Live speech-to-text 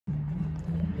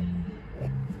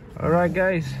Alright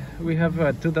guys, we have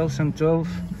a 2012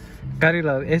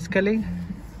 Cadillac Escalade,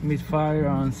 Misfire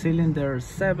on cylinder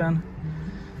 7.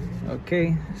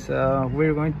 Okay, so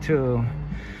we're going to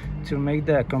make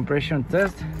the compression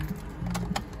test.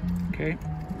 Okay,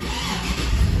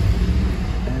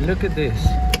 and look at this.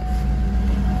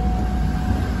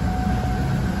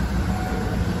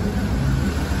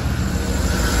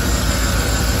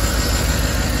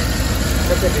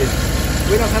 Look at this.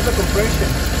 We don't have the compression,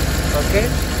 okay?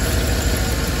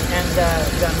 And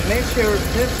the measure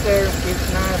tester is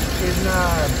not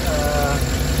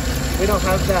we don't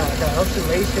have the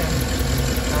oscillation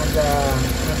and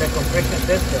the compression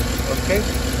tester, okay?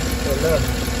 So look,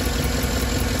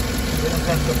 we don't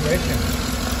have compression.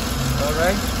 All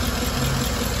right.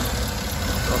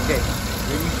 Okay,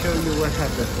 let me show you what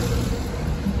happens.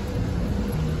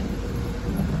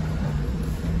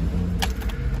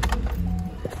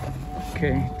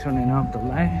 Okay, turning off the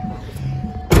light.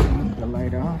 The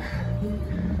light off,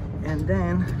 and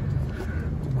then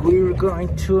we're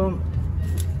going to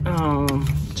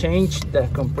change the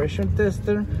compression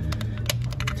tester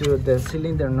to the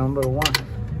cylinder number 1.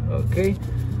 Okay,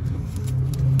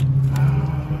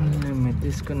 let me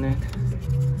disconnect.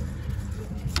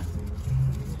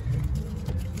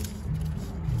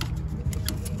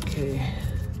 Okay,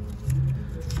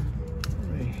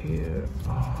 right here.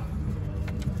 Oh,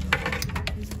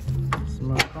 it's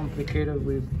more complicated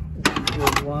with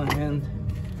one hand.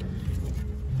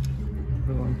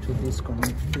 We're going to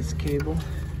disconnect this cable,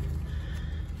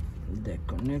 the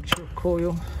connector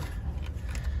coil,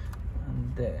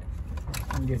 and the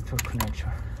injector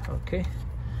connector. Okay,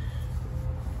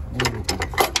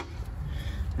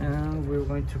 and we're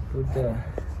going to put the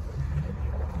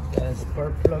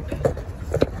spark plug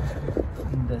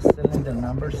in the cylinder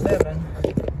number 7.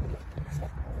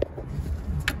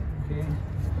 Okay.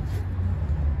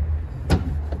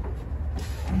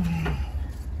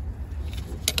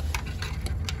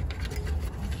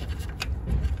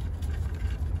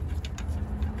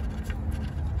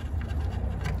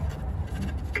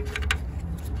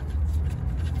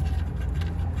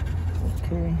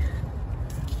 Okay.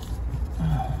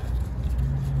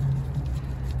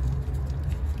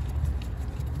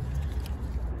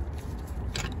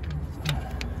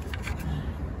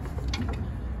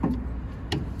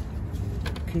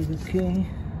 Okay.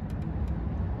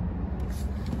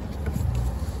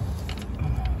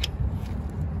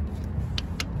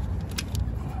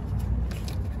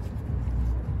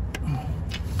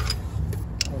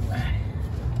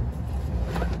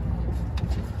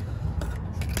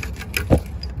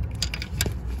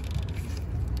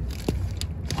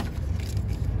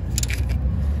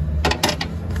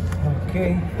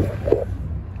 Okay,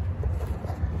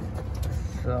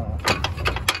 so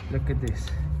look at this.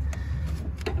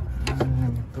 Let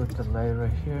me put the light right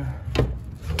here.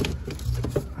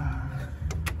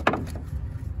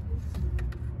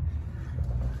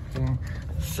 Okay,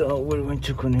 so we're going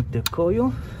to connect the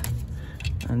coil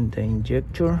and the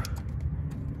injector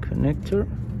connector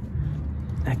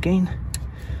again.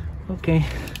 Okay,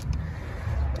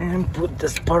 and put the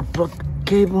spark plug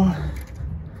cable.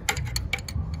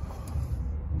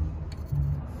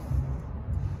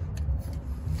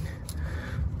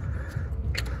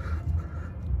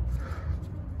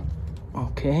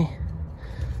 Okay,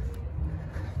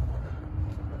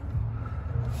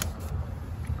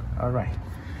 all right,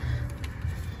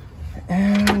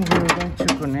 and we're going to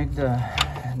connect the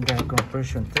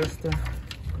compression tester,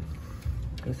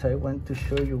 because I want to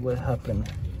show you what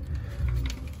happened.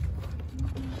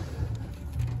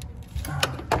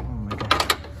 Oh my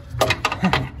god.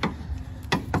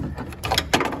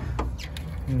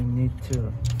 You need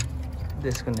to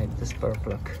disconnect the spark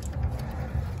plug.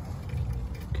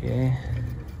 Okay.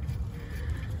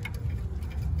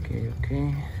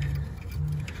 Okay,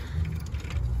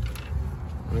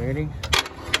 ready?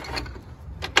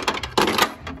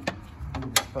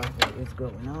 The spark plug is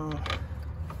going on.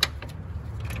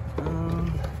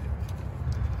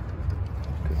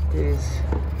 Look at this.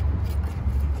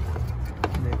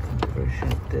 The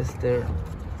compression tester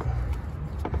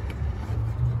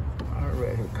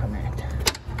already connected.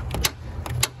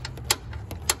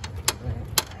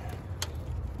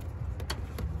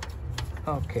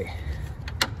 Okay.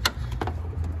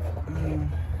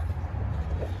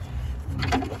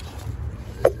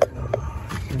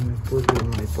 Let me put in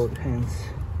my both hands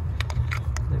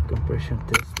the compression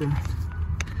tester.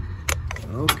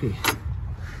 Okay,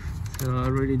 so I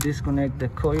already disconnect the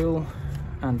coil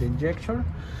and the injector,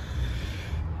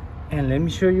 and let me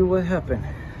show you what happened.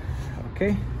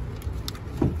 Okay,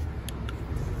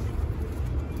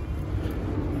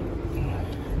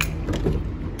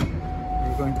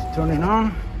 going to turn it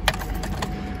on.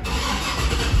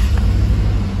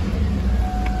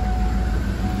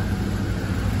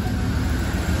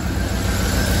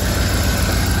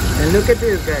 And look at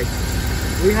this, guys.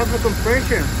 We have a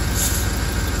compression.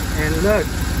 And look,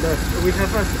 we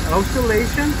have an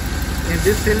oscillation in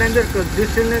this cylinder because this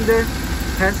cylinder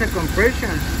has a compression.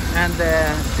 And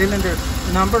the cylinder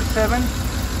number 7,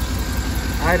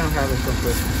 I don't have a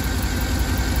compression.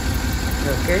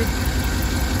 Okay.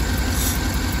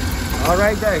 All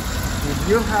right, guys. If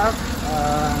you have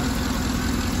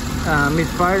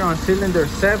misfire on cylinder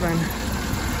 7,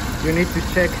 you need to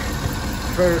check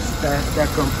first the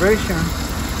compression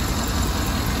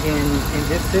in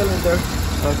this cylinder.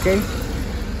 Okay,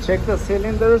 check the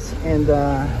cylinders in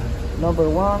the number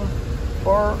 1,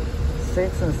 4,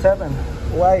 6, and 7.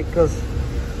 Why? Because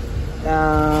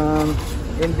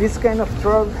in this kind of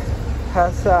truck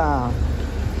has a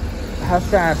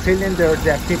cylinder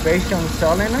deactivation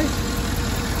solenoid,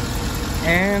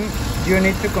 and you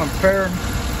need to compare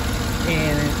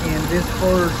in these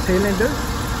 4 cylinders.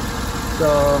 So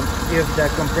if the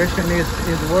compression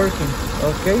is working,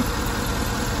 okay.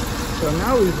 So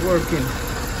now it's working,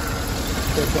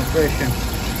 the compression.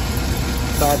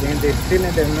 But in the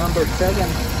cylinder number 7,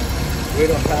 we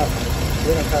don't have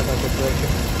a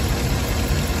compression.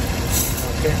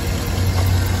 Okay.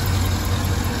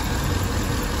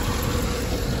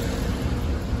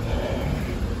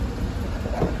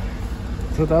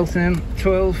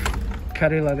 ...2012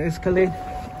 Cadillac Escalade.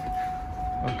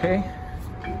 Okay.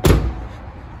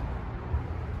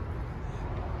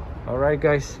 All right,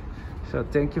 guys. So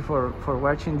thank you for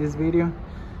watching this video.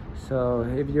 So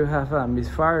if you have a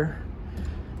misfire,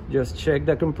 just check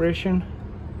the compression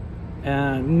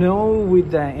and know with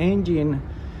the engine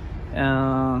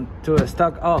to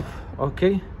start off.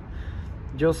 Okay,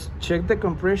 just check the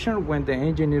compression when the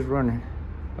engine is running.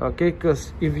 Okay,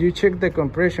 because if you check the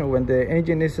compression when the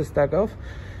engine is stuck off,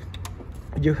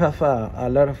 you have a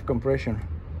lot of compression.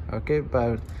 Okay,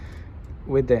 but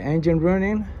with the engine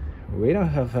running, we don't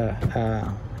have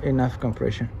enough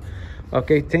compression.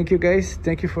 Okay, thank you, guys.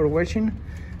 Thank you for watching.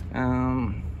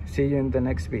 See you in the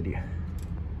next video.